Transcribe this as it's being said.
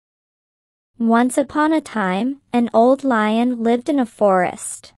Once upon a time, an old lion lived in a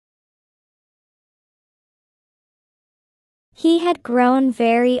forest. He had grown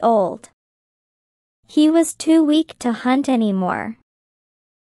very old. He was too weak to hunt anymore.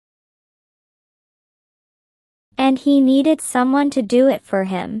 And he needed someone to do it for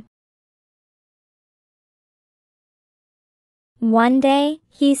him. One day,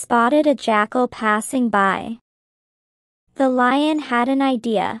 he spotted a jackal passing by. The lion had an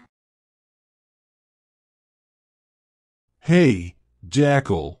idea. "Hey,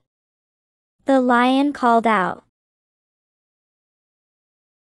 jackal," The lion called out.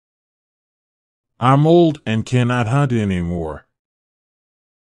 "I'm old and cannot hunt anymore.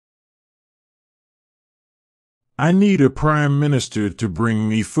 I need a prime minister to bring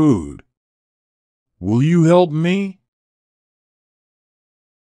me food. Will you help me?"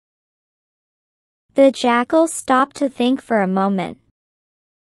 The jackal stopped to think for a moment.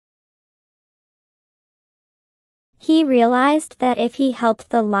 He realized that if he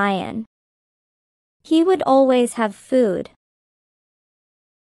helped the lion, he would always have food.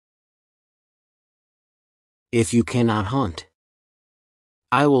 "If you cannot hunt,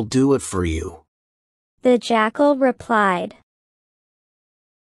 I will do it for you," The jackal replied.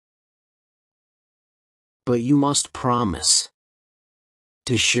 "But you must promise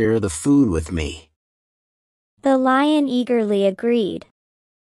to share the food with me." The lion eagerly agreed.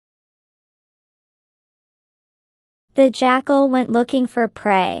 The jackal went looking for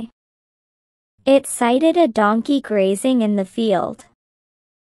prey. It sighted a donkey grazing in the field.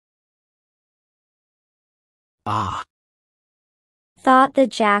 "Ah," thought the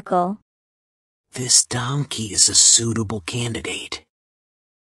jackal. "this donkey is a suitable candidate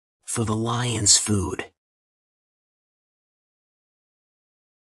for the lion's food."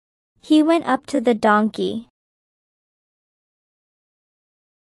 He went up to the donkey.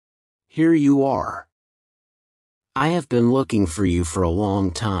 "Here you are. I have been looking for you for a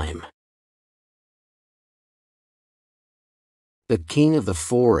long time. The king of the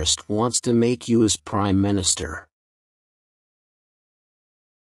forest wants to make you his prime minister.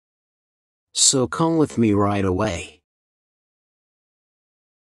 So come with me right away."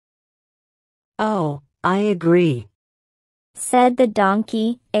 "Oh, I agree," said the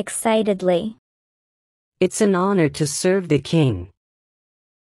donkey, excitedly. "It's an honor to serve the king.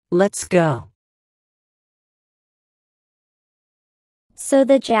 Let's go." So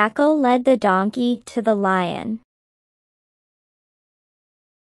the jackal led the donkey to the lion.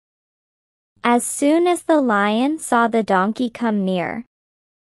 As soon as the lion saw the donkey come near,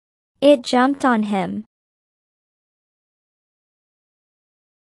 it jumped on him.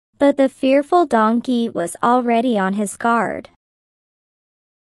 But the fearful donkey was already on his guard.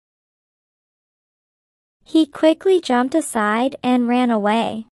 He quickly jumped aside and ran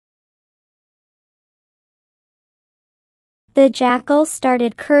away. The jackal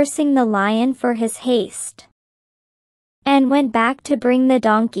started cursing the lion for his haste, and went back to bring the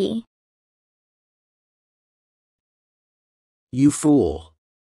donkey. "You fool!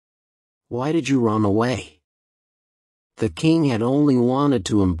 Why did you run away? The king had only wanted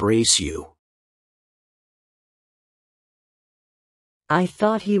to embrace you." "I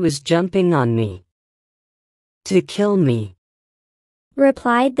thought he was jumping on me to kill me,"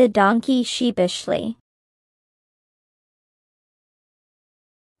 replied the donkey sheepishly.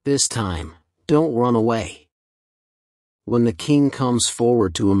 "This time, don't run away. When the king comes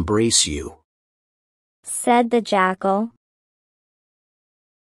forward to embrace you," said the jackal.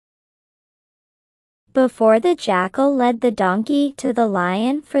 Before the jackal led the donkey to the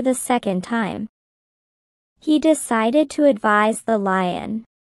lion for the second time, he decided to advise the lion.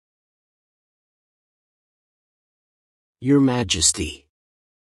 "Your Majesty,"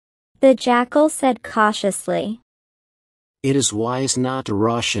 the jackal said cautiously, "it is wise not to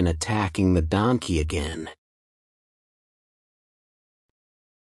rush in attacking the donkey again."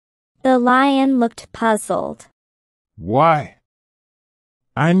 The lion looked puzzled. "Why?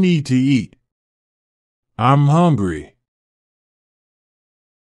 I need to eat. I'm hungry."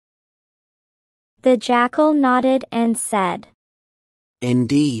 The jackal nodded and said,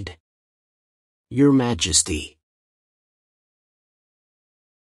 "Indeed, Your Majesty.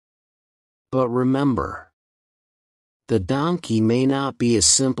 But remember, the donkey may not be as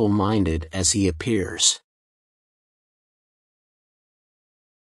simple-minded as he appears.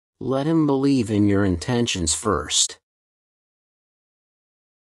 Let him believe in your intentions first."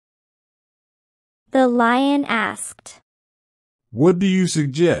 The lion asked, "What do you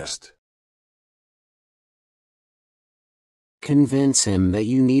suggest?" Convince him that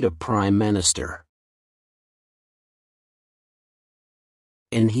you need a prime minister.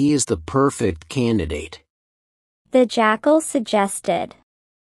 And he is the perfect candidate. The jackal suggested.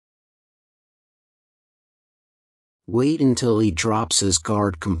 Wait until he drops his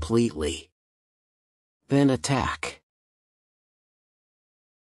guard completely. Then attack.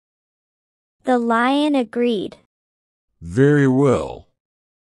 The lion agreed. Very well.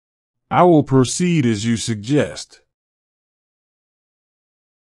 I will proceed as you suggest.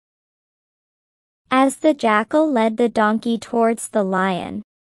 As the jackal led the donkey towards the lion,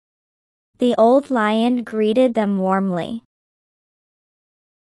 the old lion greeted them warmly.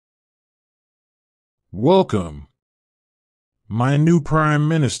 Welcome, my new Prime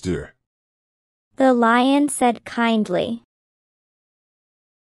Minister. The lion said kindly.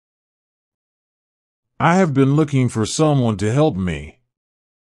 I have been looking for someone to help me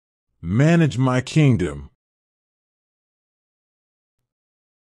manage my kingdom.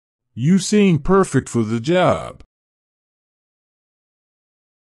 You seem perfect for the job.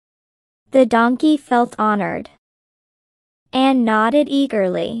 The donkey felt honored and nodded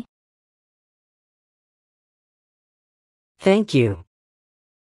eagerly. Thank you,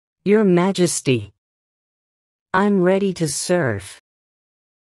 Your Majesty. I'm ready to serve.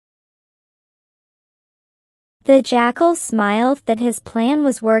 The jackal smiled that his plan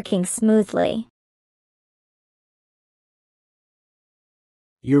was working smoothly.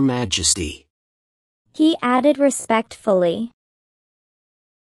 Your Majesty. He added respectfully.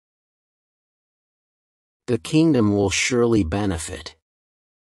 The kingdom will surely benefit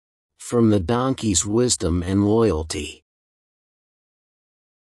from the donkey's wisdom and loyalty.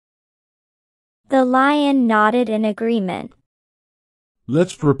 The lion nodded in agreement.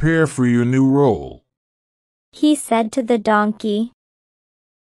 Let's prepare for your new role, he said to the donkey.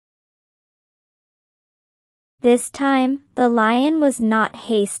 This time, the lion was not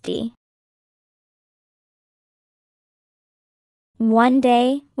hasty. One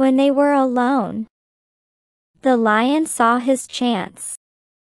day, when they were alone, the lion saw his chance.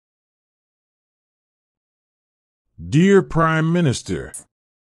 Dear Prime Minister,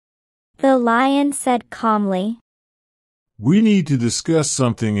 The lion said calmly. We need to discuss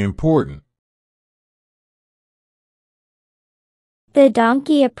something important. The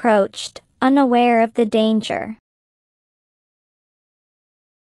donkey approached, unaware of the danger.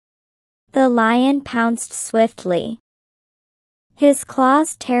 The lion pounced swiftly, his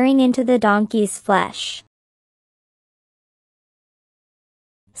claws tearing into the donkey's flesh.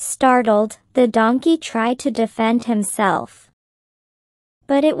 Startled, the donkey tried to defend himself,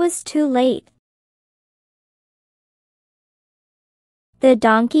 but it was too late. The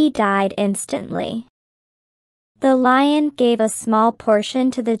donkey died instantly. The lion gave a small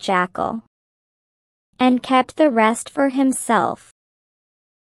portion to the jackal and kept the rest for himself.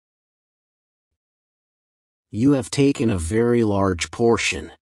 You have taken a very large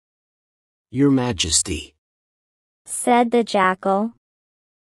portion, Your Majesty, said the jackal.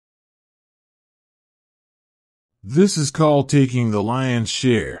 This is called taking the lion's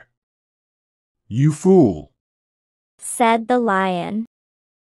share. You fool, said the lion.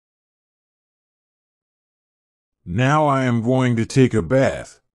 Now I am going to take a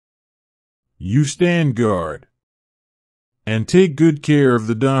bath. You stand guard and take good care of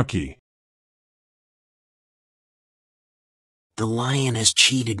the donkey. The lion has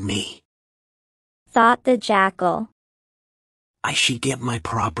cheated me, thought the jackal. I should get my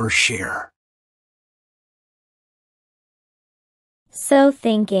proper share. So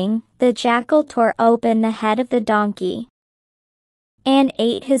thinking, the jackal tore open the head of the donkey and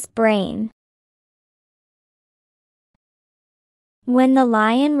ate his brain. When the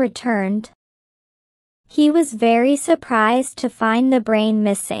lion returned, he was very surprised to find the brain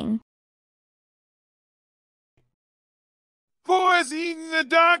missing. Who has eaten the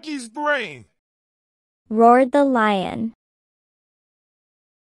donkey's brain? Roared the lion.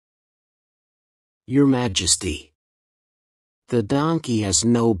 Your Majesty, the donkey has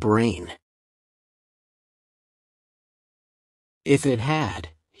no brain. If it had,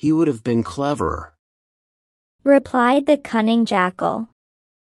 he would have been cleverer, replied the cunning jackal.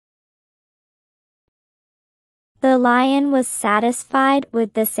 The lion was satisfied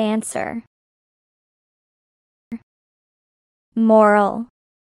with this answer. Moral: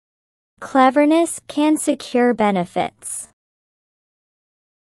 cleverness can secure benefits,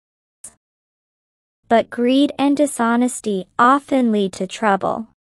 but greed and dishonesty often lead to trouble.